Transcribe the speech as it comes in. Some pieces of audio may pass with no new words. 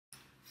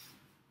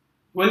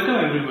Welcome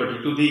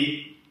everybody to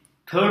the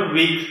third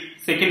week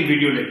second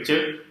video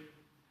lecture.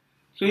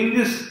 So in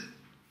this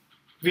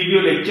video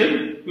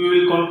lecture we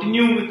will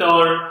continue with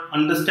our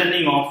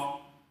understanding of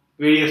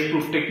various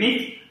proof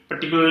techniques,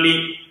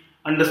 particularly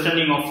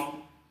understanding of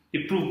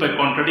the proof by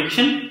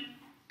contradiction.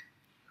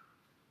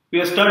 We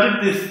have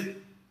started this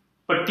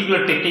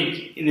particular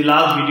technique in the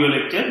last video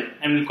lecture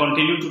and will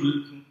continue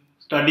to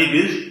study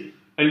this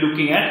by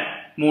looking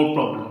at more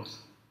problems.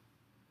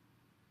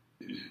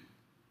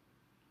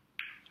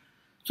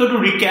 So to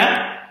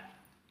recap,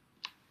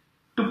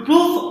 to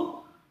prove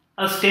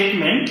a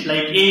statement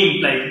like A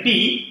implies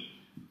B,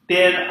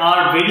 there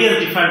are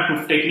various different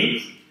proof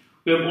techniques.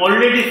 We have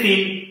already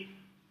seen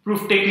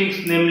proof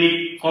techniques,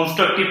 namely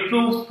constructive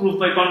proof, proof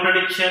by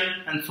contradiction,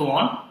 and so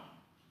on.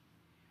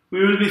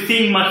 We will be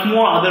seeing much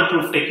more other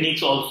proof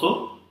techniques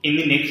also in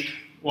the next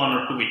 1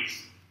 or 2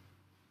 weeks.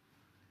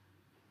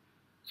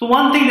 So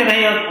one thing that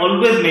I have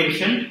always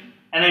mentioned,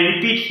 and I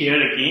repeat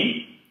here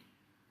again,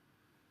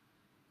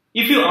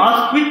 if you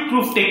ask which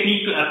proof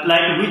technique to apply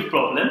to which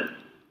problem,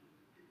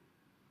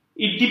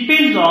 it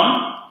depends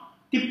on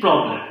the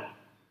problem.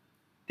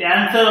 The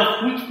answer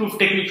of which proof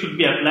technique should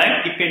be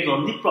applied depends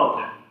on the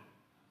problem.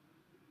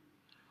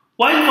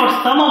 While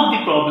for some of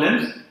the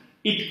problems,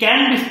 it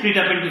can be split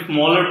up into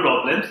smaller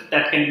problems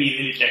that can be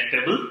easily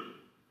tractable,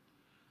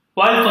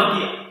 while for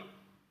the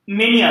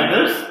many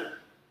others,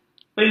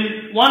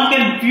 one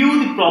can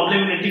view the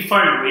problem in a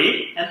different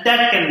way and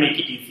that can make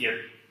it easier.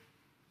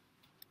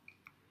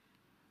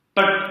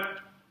 But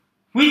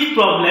which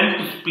problem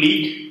to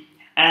split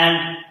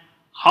and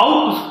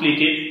how to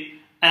split it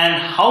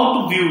and how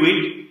to view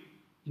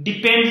it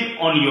depends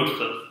on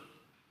yourself.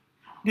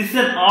 This is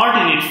an art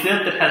in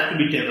itself that has to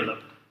be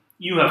developed.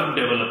 You have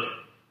to develop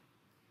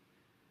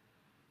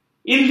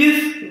it. In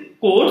this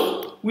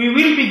course, we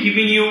will be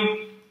giving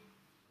you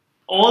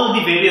all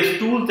the various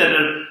tools that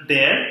are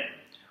there.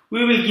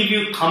 We will give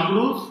you thumb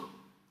rules,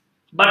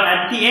 but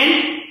at the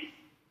end,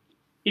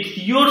 it's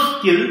your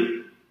skill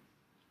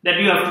that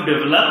you have to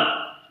develop,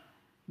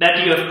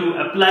 that you have to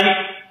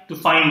apply to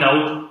find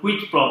out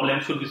which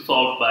problem should be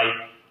solved by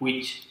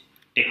which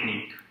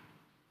technique.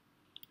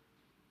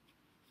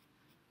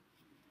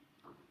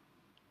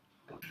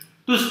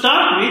 To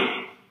start with,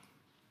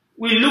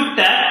 we looked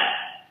at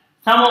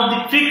some of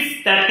the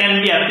tricks that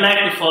can be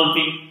applied to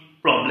solving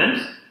problems.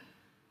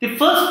 The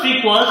first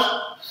trick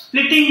was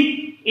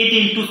splitting it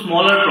into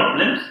smaller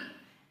problems,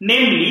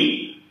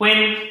 namely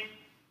when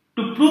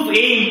to prove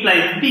A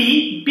implies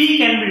B, B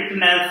can be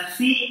written as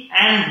C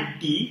and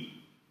D.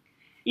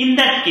 In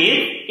that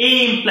case,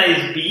 A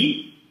implies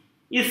B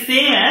is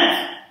same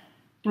as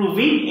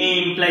proving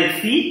A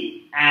implies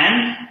C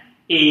and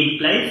A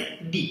implies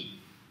D.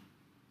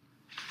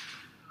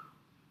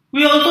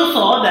 We also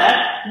saw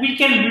that we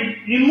can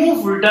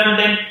remove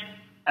redundant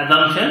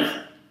assumptions,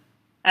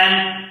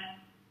 and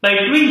by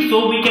doing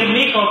so we can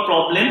make our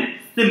problem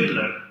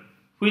simpler,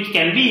 which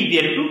can be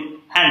easier to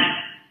handle.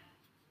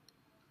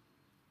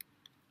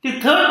 The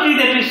third trick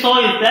that we saw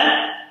is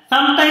that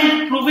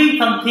sometimes proving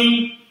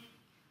something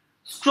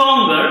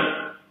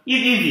stronger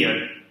is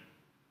easier,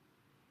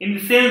 in the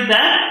sense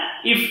that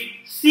if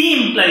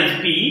C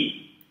implies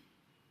B,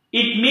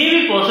 it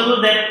may be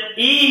possible that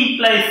A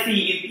implies C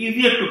is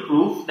easier to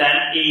prove than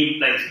A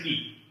implies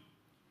B.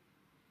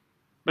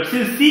 But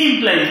since C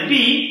implies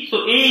B,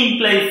 so A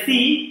implies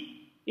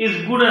C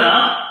is good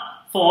enough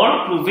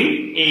for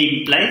proving A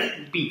implies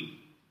B.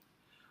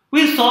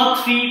 We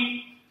saw 3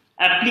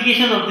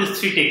 applications of these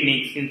 3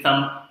 techniques in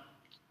some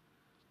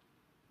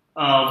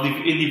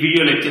in the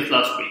video lectures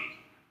last week.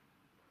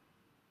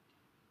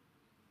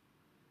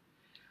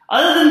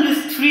 Other than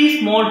these 3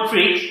 small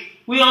tricks,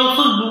 we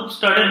also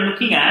started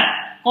looking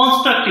at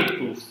constructive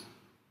proofs,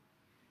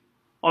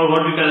 or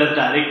what we call as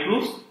direct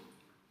proofs.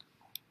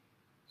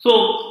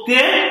 So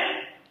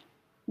there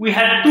we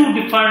had 2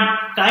 different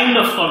kind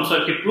of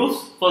constructive proofs.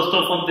 First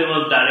of all, there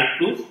was direct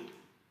proof.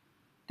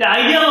 The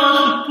idea was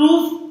to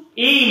prove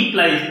A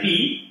implies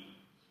B.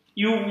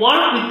 You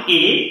work with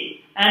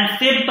A and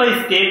step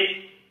by step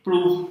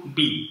prove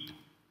B.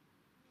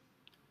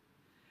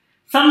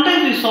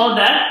 Sometimes we saw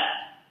that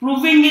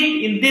proving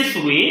it in this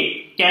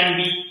way can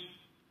be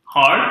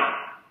hard,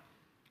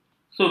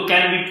 so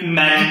can be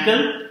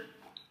magical.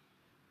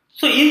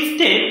 So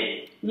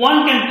instead,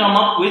 one can come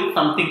up with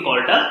something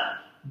called a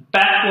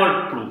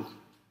backward proof.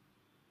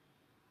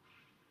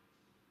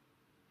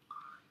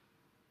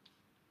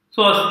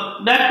 So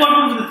a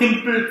backward proof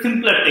is a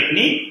simpler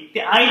technique.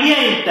 The idea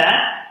is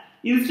that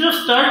instead of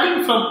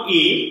starting from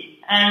A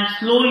and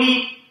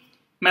slowly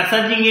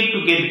massaging it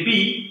to get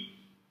B,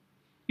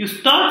 you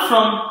start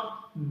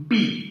from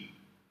B.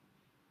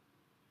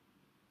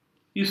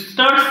 You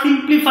start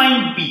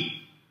simplifying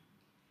B.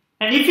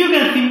 And if you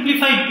can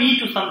simplify B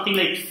to something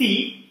like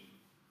C,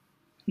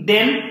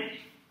 then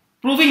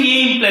proving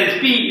A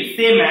implies B is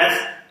same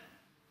as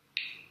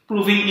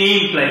proving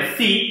A implies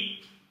C.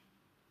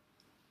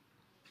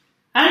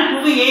 And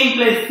proving A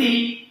implies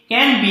C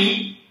can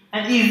be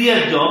an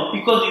easier job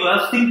because you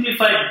have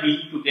simplified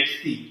B to get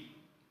C.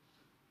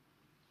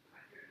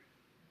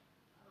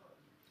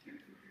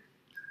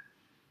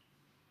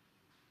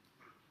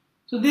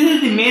 So this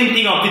is the main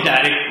thing of the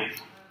direct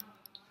proof.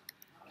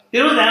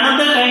 There was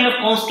another kind of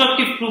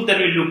constructive proof that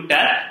we looked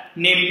at,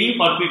 namely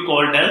what we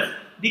called as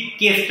the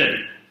case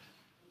study.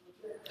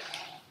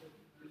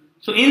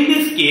 So in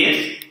this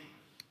case,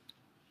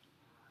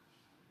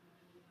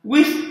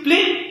 we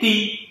split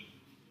the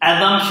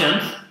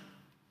assumptions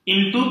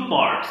into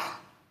parts.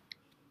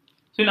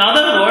 So in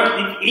other words,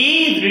 if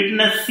A is written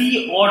as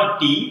C or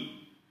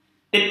D,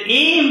 then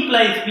A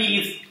implies B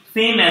is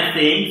same as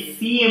saying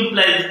C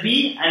implies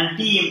B and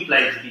D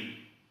implies B.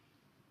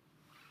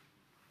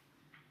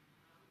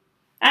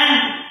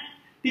 And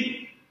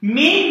the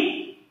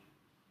main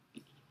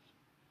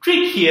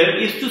trick here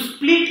is to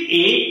split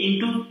A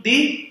into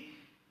the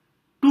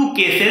two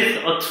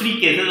cases or three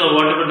cases or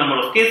whatever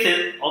number of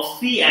cases of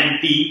C and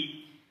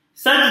D,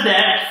 such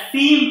that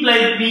C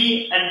implies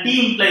B and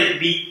D implies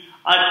B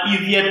are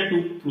easier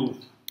to prove.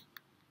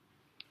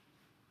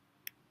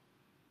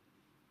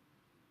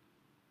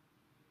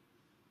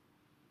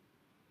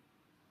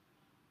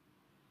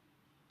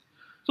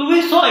 So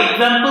we saw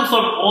examples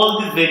of all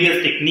these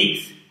various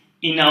techniques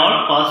in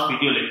our past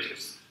video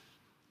lectures.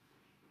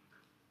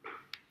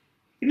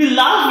 In the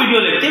last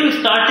video lecture, we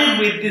started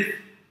with this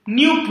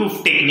new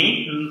proof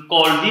technique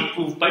called the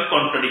proof by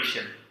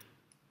contradiction.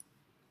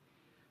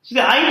 So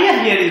the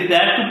idea here is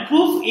that to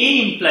prove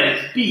A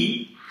implies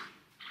B,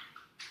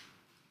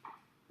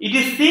 it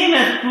is same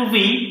as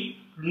proving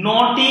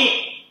not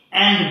A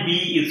and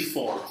B is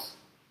false.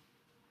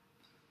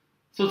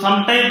 So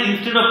sometimes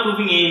instead of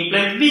proving A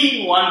implies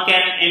B, one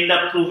can end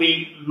up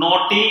proving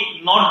not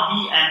A, not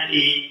B and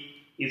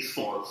A is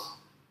false.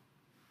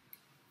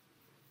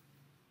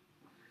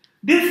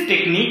 This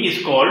technique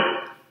is called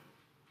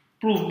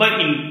proof by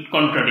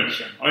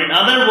contradiction, or in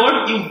other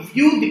words, you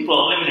view the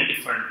problem in a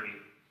different way.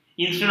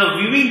 Instead of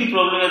viewing the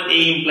problem as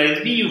A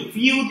implies B, you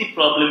view the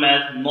problem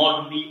as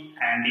not B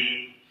and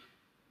A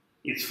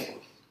is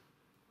false.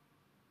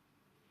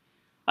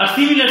 A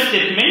similar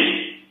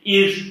statement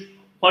is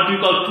what we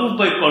call proof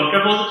by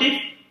contrapositive,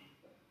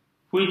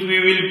 which we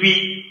will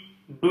be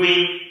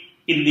doing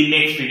in the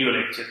next video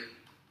lecture.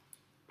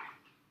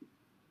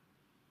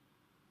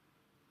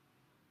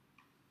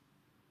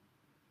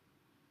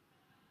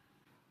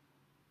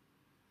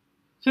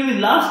 So in the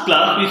last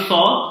class, we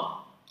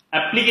saw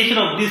application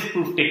of this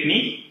proof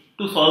technique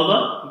to solve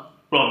a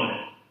problem,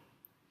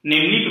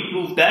 namely to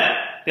prove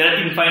that there are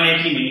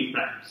infinitely many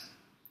primes.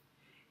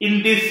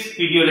 In this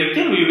video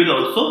lecture, we will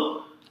also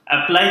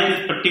apply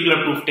this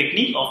particular proof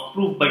technique of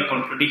proof by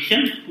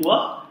contradiction to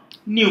a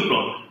new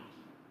problem.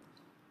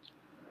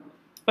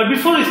 But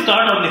before we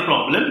start on the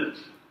problem,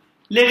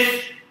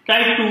 let's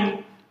try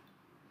to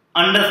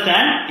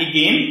understand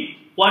again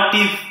what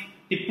is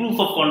the proof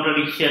of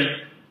contradiction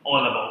all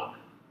about.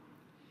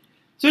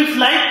 So it's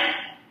like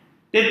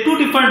there are two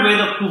different ways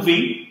of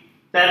proving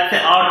that the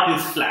earth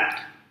is flat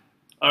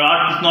or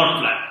earth is not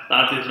flat, the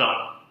earth is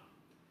round.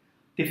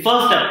 The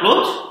first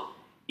approach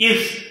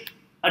is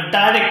a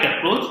direct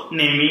approach,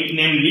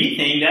 namely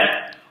saying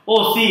that,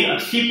 oh, see, a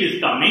ship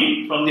is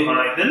coming from the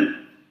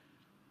horizon.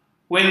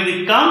 When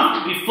it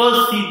comes, we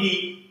first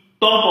see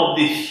the top of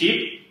this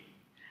ship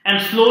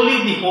and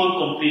slowly the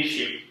whole complete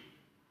ship.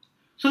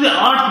 So the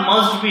earth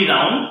must be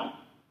round,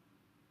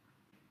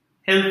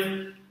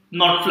 else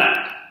not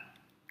flat.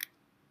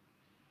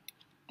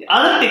 The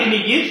other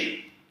technique is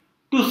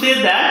to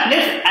say that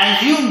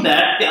let's assume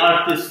that the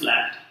earth is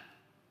flat.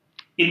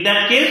 In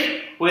that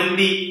case, when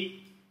the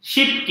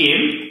ship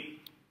came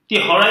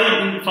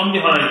from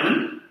the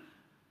horizon,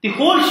 the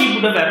whole ship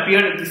would have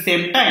appeared at the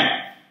same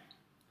time.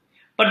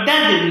 But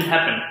that didn't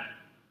happen.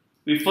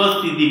 We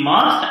first see the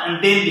mast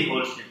and then the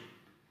whole ship.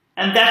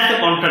 And that's the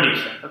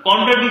contradiction. The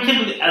contradiction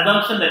to the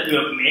assumption that we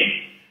have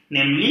made,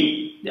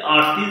 namely the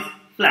earth is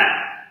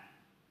flat.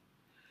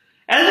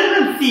 As you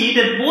can see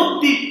that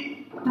both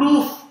the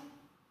proof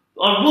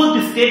or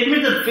both the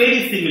statements are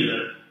very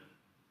similar.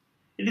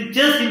 It is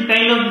just in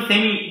kind of the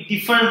same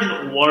difference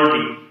in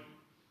wording.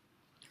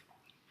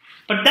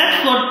 But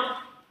that's what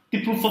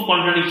the proof of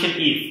contradiction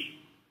is.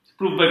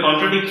 Proof by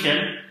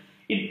contradiction,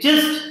 it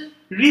just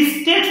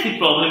restates the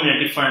problem in a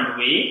different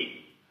way,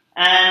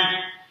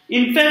 and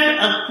in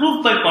fact a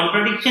proof by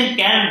contradiction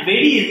can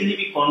very easily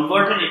be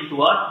converted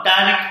into a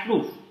direct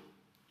proof.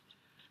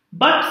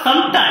 But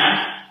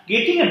sometimes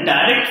getting a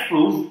direct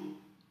proof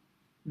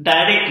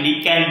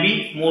directly can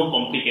be more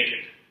complicated,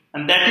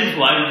 and that is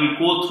why we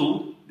go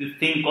through this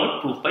thing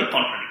called proof by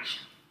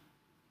contradiction.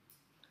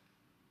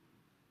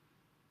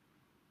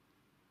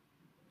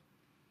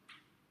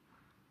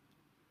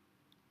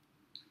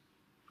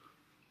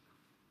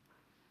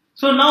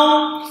 So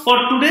now for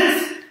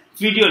today's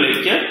video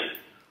lecture,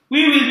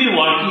 we will be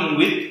working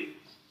with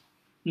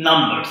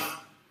numbers.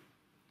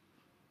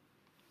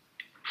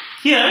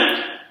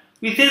 Here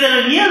we say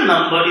that a real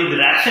number is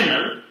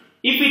rational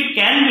if it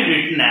can be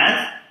written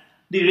as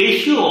the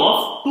ratio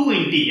of two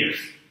integers,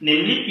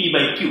 namely p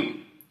by q.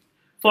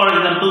 For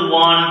example,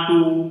 1,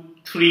 2,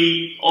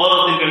 3,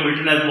 all of them can be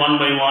written as 1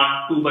 by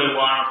 1, 2 by 1,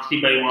 or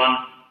 3 by 1,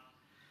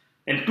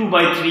 and 2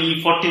 by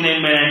 3,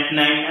 49 by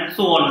 99, and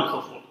so on and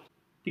so forth.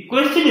 The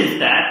question is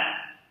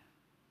that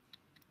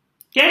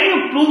Can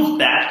you prove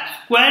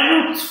that square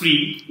root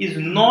 3 is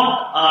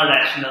not a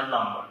rational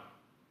number?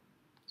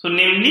 So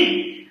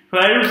namely,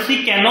 square root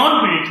 3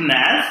 cannot be written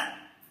as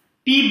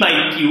p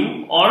by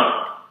q or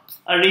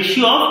a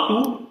ratio of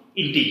two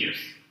integers.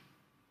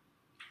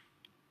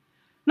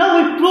 Now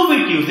we prove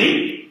it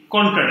using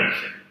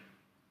contradiction.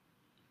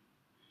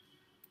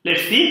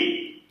 Let's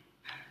see.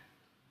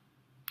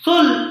 So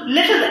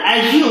let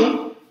us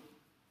assume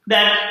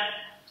that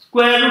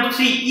square root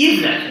 3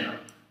 is rational,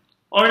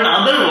 or in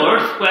other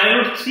words, square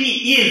root 3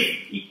 is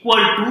equal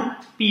to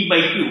p by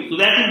q. So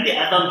that is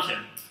the assumption.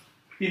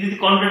 This is the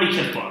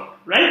contradiction part,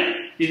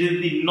 right? This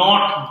is the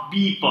not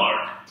b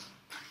part.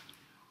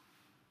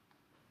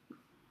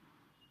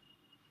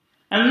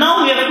 And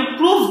now we have to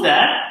prove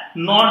that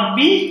not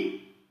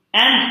b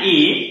and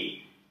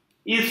a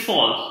is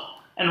false.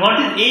 And what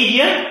is a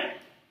here?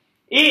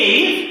 A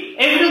is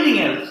everything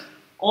else,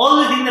 all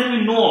the things that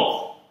we know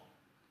of.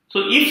 So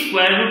if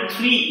square root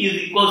 3 is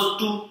equals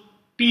to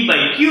p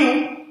by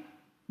q,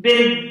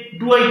 then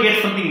do I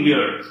get something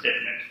weird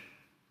statement?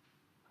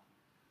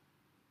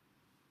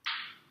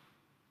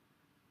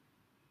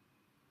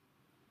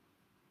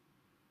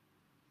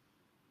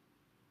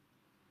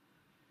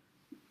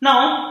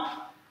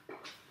 Now,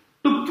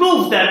 to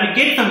prove that we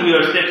get some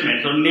weird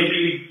statements, or maybe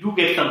we do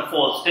get some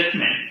false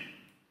statements,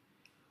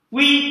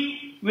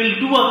 we will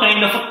do a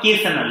kind of a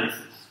case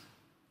analysis.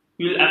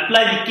 We will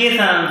apply the case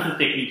analysis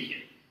technique here.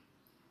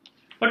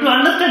 But to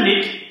understand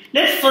it,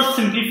 let's first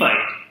simplify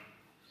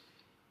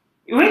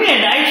it. When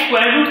I write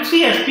square root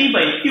 3 as p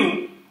by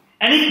q,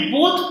 and if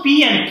both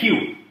p and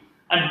q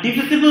are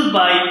divisible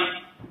by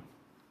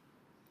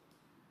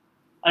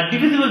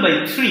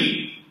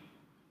 3,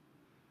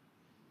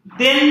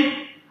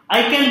 then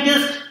I can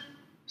just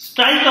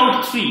strike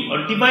out 3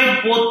 or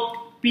divide both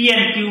p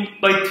and q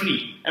by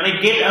 3 and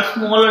I get a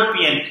smaller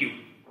p and q.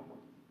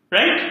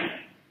 Right?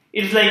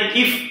 It's like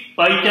if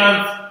by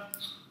chance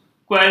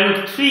square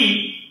root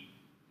 3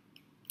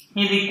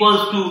 is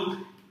equals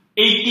to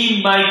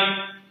 18 by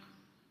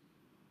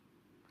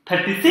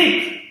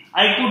 36,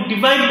 I could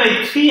divide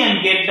by 3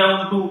 and get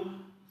down to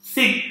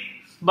 6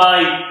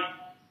 by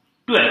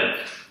 12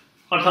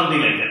 or something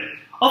like that.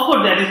 Of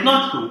course, that is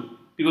not true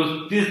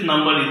because this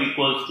number is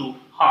equals to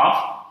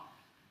half.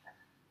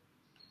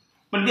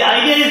 But the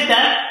idea is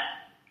that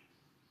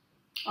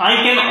I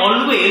can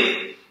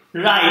always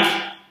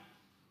write,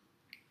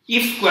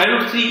 if square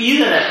root 3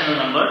 is a rational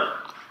number,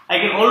 I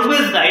can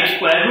always write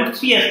square root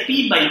 3 as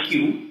p by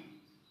q,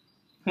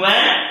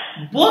 where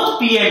both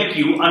p and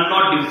q are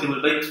not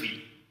divisible by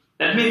 3.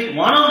 That means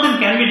one of them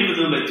can be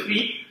divisible by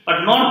 3,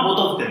 but not both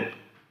of them.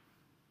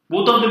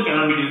 Both of them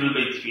cannot be divisible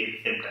by 3 at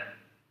the same time.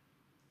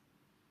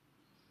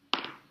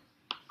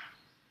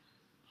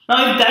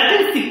 Now if that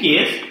is the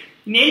case,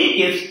 in any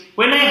case,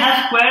 when I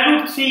have square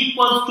root 3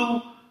 equals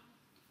to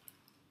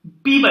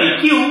p by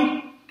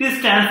q, this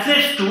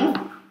translates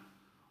to,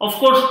 of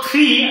course,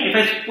 3, if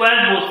I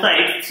square both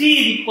sides, 3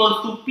 is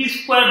equals to p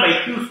square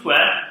by q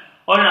square,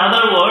 or in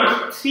other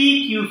words,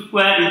 3q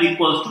square is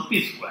equals to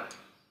p square.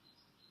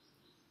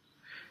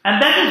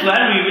 And that is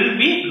where we will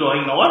be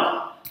drawing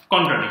our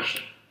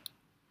contradiction.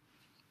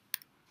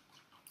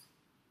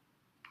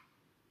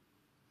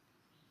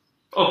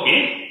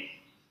 Okay,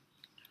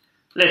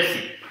 let's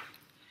see.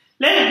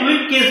 Let's do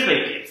it case by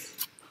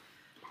case.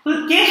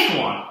 So case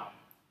 1,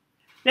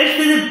 let's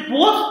say that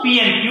both p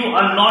and q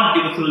are not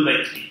divisible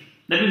by 3.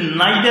 That is,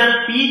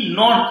 neither p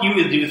nor q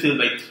is divisible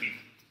by 3.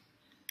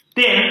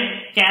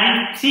 Then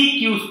can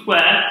 3q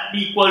square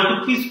be equal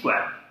to p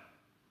square?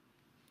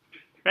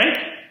 Right?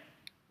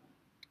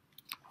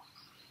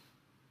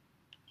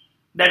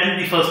 That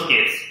is the first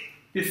case.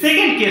 The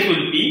second case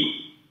will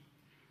be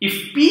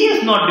if p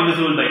is not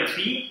divisible by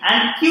 3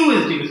 and q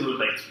is divisible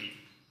by 3.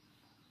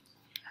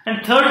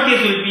 And third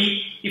case will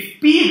be if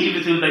p is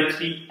divisible by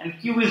 3 and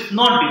q is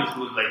not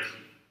divisible by 3.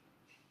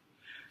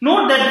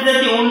 Note that these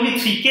are the only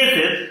 3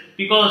 cases,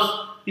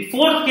 because the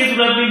fourth case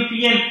would have been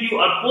p and q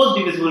are both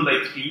divisible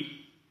by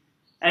 3,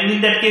 and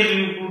in that case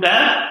we would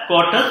have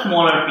got a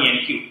smaller p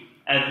and q,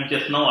 as we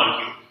just now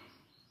argued.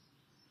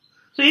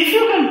 So if you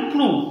can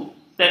prove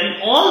that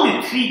in all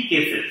the 3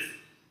 cases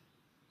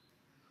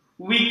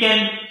we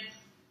can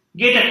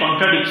get a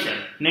contradiction,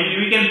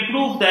 namely we can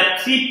prove that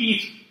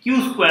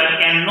 3pq square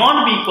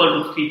cannot be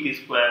equal to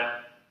 3p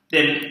square,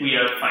 then we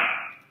are fine.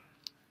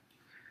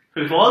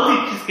 So if all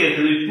these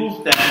cases we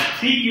prove that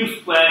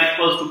 3q square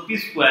equals to p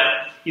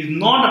square is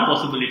not a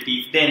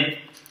possibility, then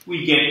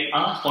we get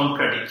a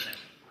contradiction.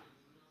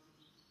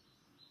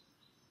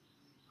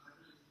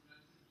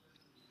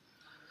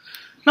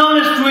 Now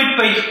let's do it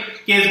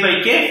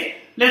by case.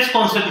 Let's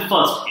consider the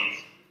first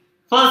case.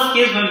 First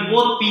case when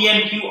both p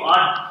and q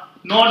are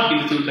not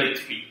divisible by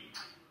 3.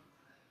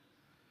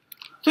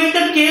 So in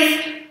that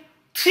case,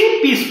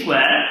 3p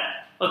square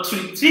or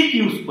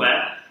 3q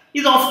square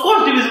is of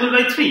course divisible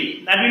by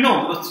 3. That we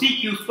know, because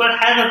 3q square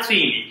has a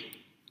 3 in it.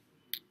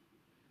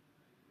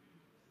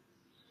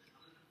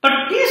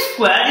 But p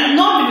square is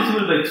not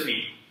divisible by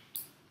 3,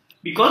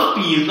 because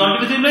p is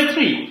not divisible by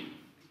 3.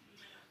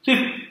 So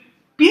if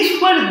p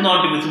square is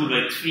not divisible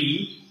by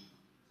 3,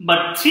 but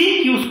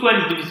 3q square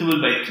is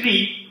divisible by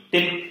 3,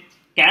 then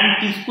can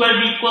p square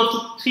be equal to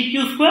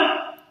 3q square?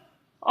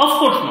 Of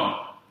course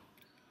not.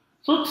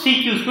 So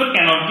 3q square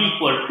cannot be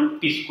equal to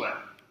p square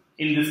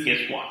in this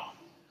case 1.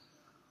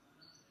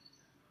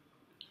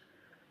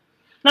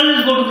 Now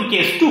let's go to the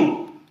case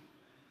 2.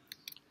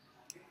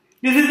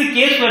 This is the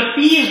case where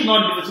p is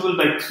not divisible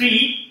by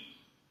 3,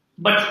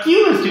 but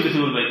q is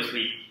divisible by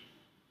 3.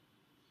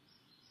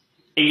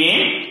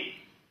 Again,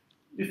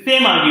 the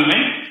same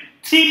argument,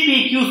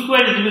 3pq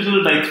square is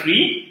divisible by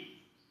 3,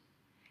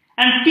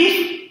 and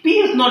p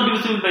is not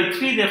divisible by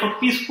 3, therefore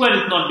p square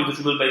is not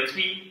divisible by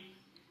 3,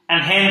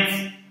 and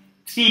hence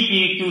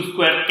 3pq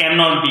square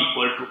cannot be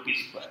equal to p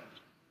square.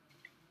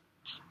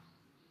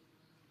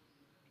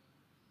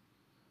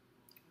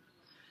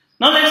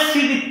 Now let's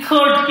see the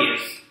third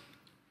case,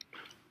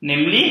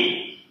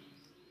 namely,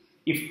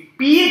 if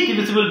p is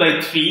divisible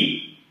by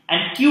 3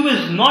 and q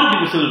is not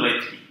divisible by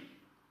 3.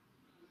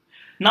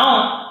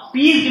 Now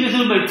p is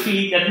divisible by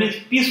 3, that means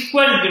p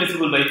square is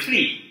divisible by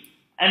 3,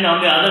 and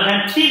on the other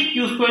hand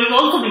 3q square is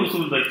also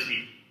divisible by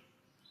 3.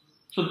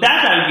 So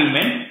that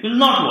argument will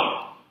not work.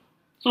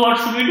 So what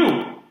should we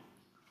do?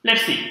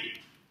 Let's see.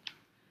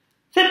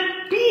 Say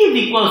p is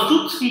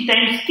equals to 3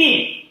 times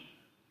k,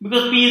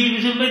 because p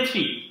is divisible by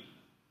 3.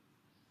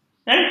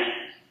 Right?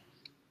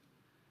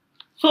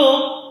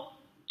 So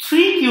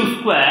 3q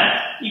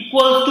square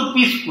equals to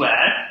p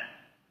square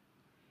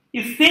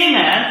is same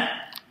as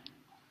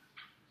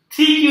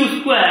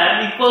 3q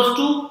square equals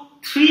to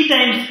 3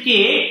 times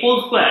k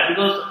whole square,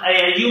 because I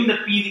assume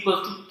that p is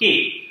equals to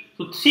k.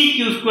 So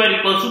 3q square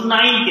equals to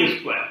 9k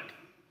square,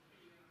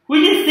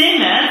 which is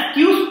same as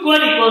q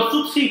square equals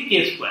to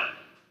 3k square.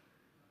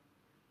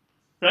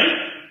 Right?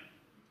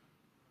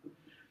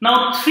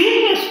 Now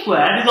 3k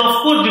square is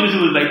of course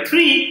divisible by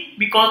 3,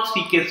 because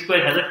 3k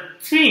square has a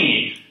 3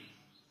 in it.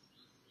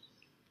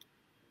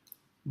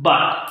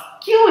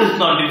 But q is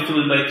not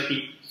divisible by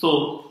 3,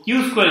 so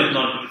q square is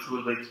not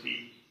divisible by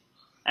 3.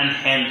 And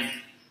hence,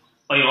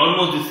 by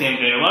almost the same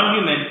kind of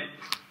argument,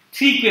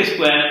 3k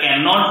square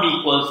cannot be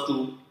equals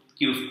to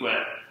q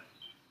square.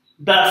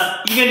 Thus,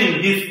 even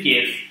in this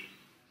case,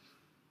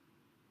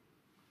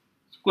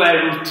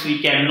 square root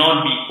 3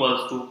 cannot be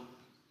equals to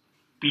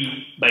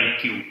p by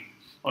q.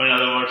 Or in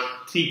other words,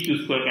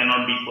 3q square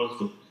cannot be equals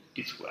to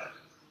p square.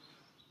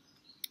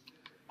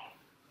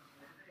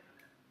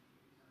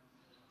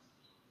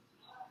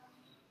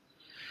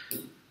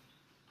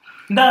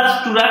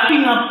 Thus, to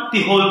wrapping up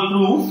the whole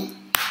proof,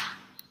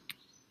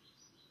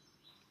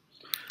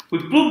 we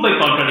prove by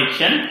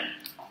contradiction.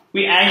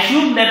 We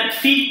assume that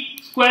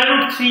square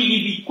root 3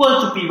 is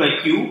equal to p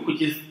by q,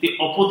 which is the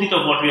opposite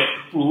of what we have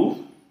to prove.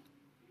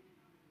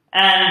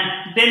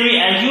 And then we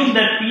assume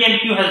that p and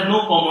q has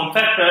no common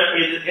factor,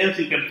 else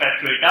you can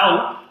factor it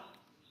out.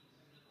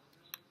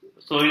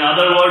 So in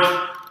other words,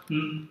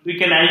 we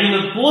can assume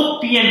that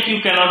both p and q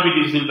cannot be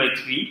divisible by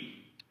 3.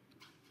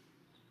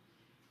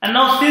 And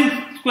now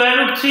since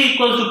square root 3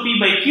 equals to p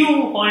by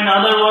q, or in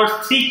other words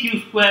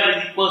 3q square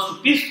is equals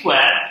to p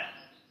square,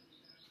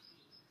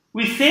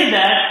 we say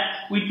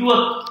that we do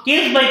a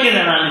case-by-case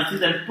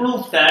analysis and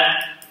prove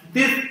that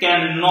this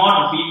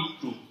cannot be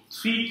true.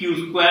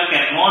 3q square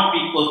cannot be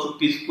equal to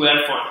p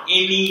square for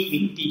any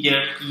integer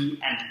p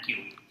and q.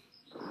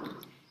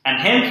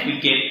 And hence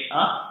we get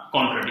a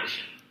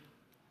contradiction.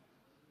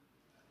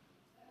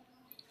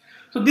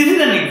 So this is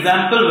an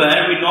example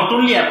where we not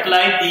only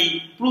apply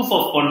the proof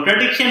of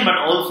contradiction but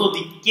also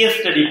the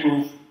case study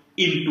proof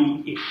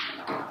into it.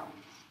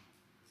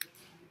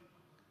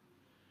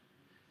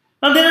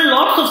 Now there are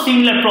lots of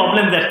similar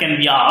problems that can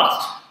be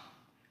asked.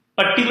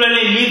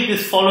 Particularly leave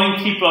this following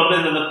 3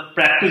 problems as a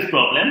practice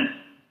problem.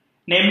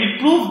 Namely,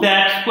 prove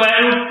that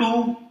square root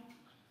 2,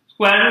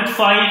 square root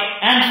 5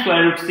 and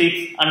square root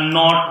 6 are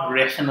not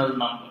rational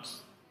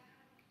numbers.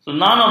 So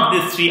none of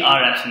these 3 are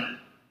rational.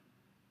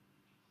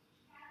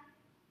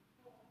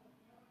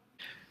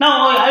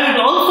 Now I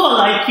would also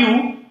like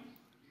you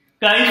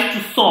guys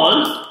to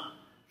solve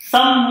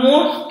some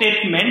more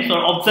statements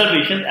or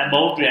observations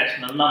about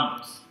rational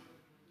numbers.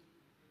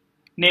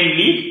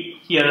 Namely,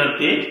 here are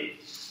they.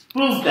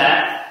 Prove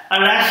that a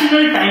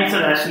rational times a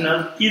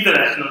rational is a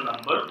rational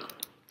number.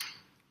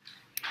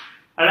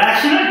 A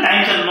rational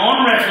times a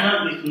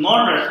non-rational is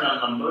non-rational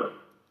number.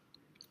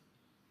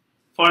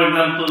 For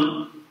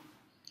example,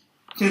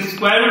 since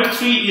square root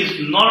 3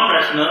 is not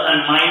rational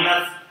and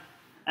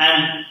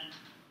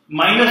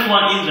minus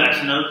 1 is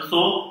rational,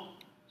 so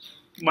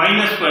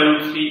minus square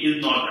root 3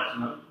 is not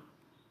rational.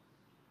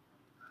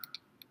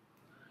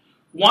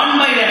 1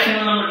 by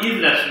rational number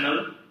is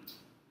rational.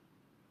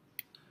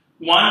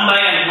 1 by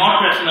a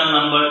not rational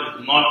number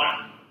is not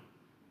rational.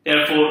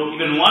 Therefore,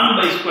 even 1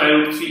 by square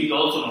root 3 is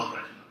also not rational.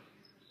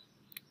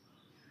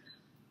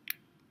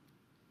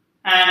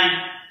 And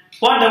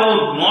what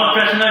about not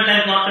rational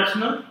times not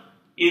rational?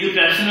 Is it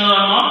rational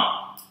or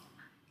not?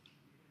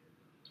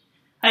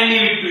 I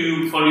leave it to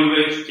you for you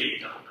guys to take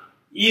it out.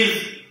 Is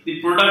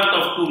the product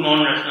of two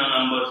non-rational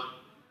numbers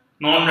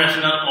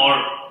non-rational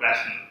or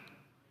rational?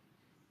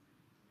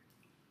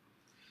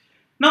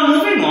 Now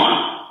moving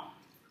on,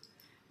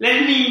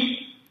 let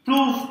me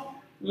prove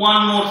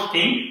one more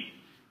thing.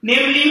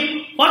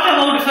 Namely, what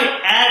about if I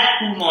add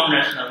two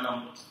non-rational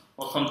numbers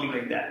or something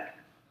like that?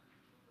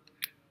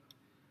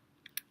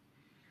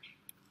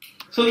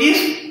 So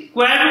is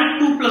square root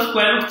 2 plus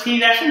square root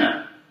 3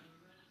 rational?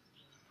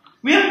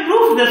 We have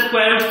proved that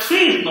square root 3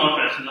 is not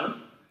rational,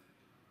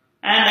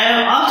 and I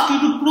have asked you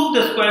to prove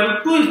that square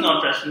root 2 is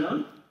not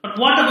rational. But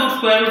what about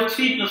square root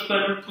 3 plus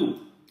square root 2?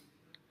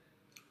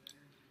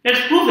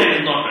 Let's prove that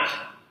it is not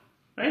rational,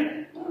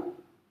 right?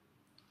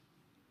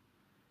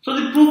 So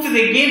the proof is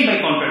again by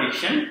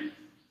contradiction,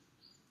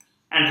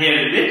 and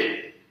here is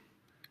it.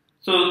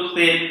 So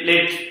say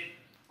let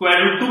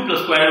square root 2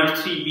 plus square root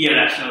 3 be a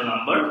rational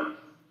number.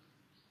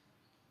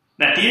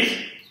 That is,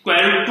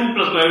 square root 2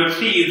 plus square root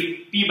 3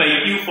 is p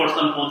by q for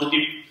some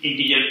positive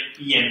integer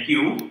p and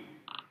q.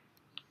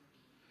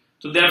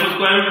 So therefore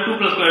square root 2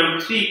 plus square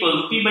root 3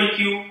 equals to p by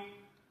q,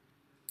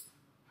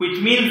 which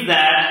means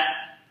that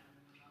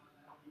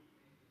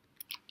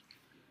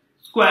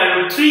square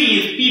root 3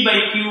 is p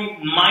by q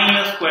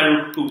minus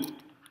square root 2.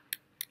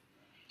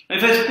 Now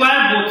if I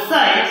square both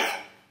sides,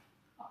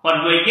 what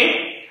do I get?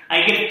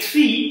 I get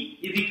 3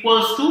 is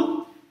equals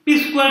to p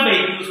square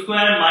by q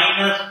square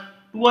minus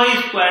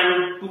twice square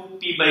root 2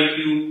 p by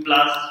q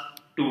plus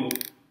 2.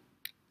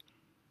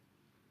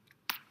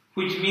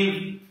 Which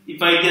means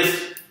if I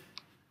just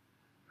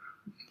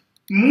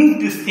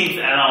move these things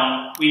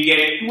around, we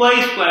get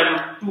twice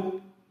square root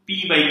 2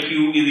 p by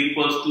q is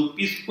equals to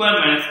p square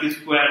minus q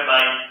square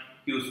by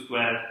q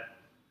square.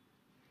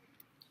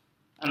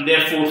 And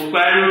therefore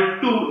square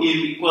root 2 is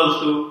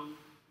equals to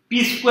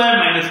p square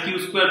minus q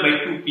square by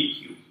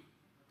 2pq.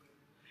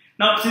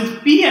 Now since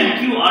p and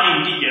q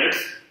are integers,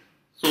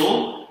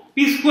 so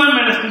p square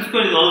minus q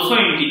square is also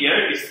an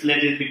integer, it's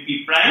let it be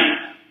p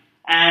prime,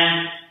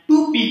 and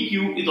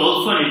 2pq is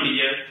also an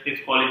integer,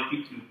 let's call it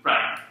pq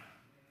prime.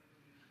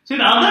 So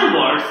in other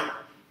words,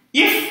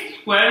 if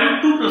square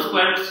root 2 plus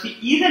square root 3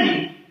 is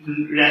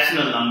an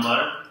rational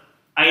number,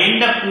 I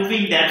end up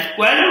proving that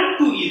square root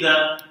 2 is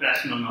a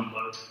rational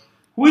number,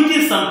 which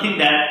is something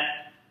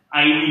that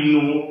I will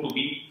know to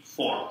be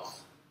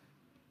false.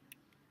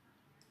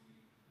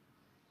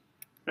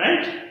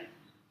 Right?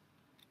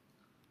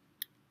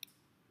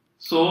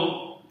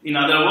 So, in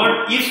other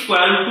words, if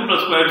square root 2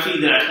 plus square root 3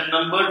 is a rational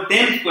number,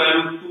 then square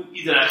root 2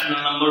 is a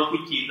rational number,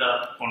 which is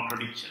a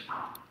contradiction.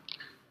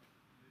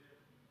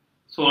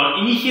 So our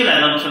initial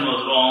assumption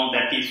was wrong,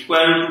 that is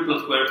square root 2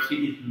 plus square root 3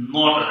 is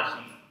not a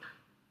rational number.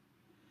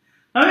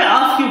 Now I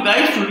ask you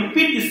guys to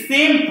repeat the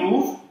same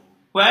proof,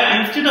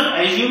 where instead of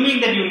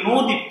assuming that you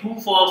know the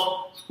proof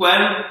of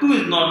square root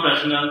 2 is not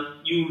rational,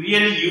 you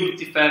really use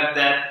the fact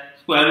that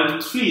square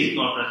root 3 is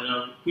not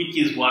rational, which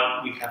is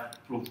what we have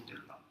proved till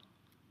now.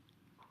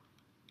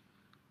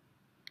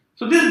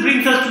 So this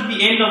brings us to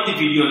the end of the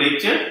video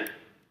lecture.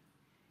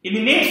 In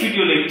the next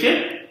video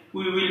lecture,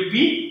 we will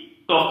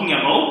be talking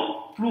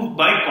about proof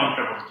by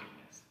controversy.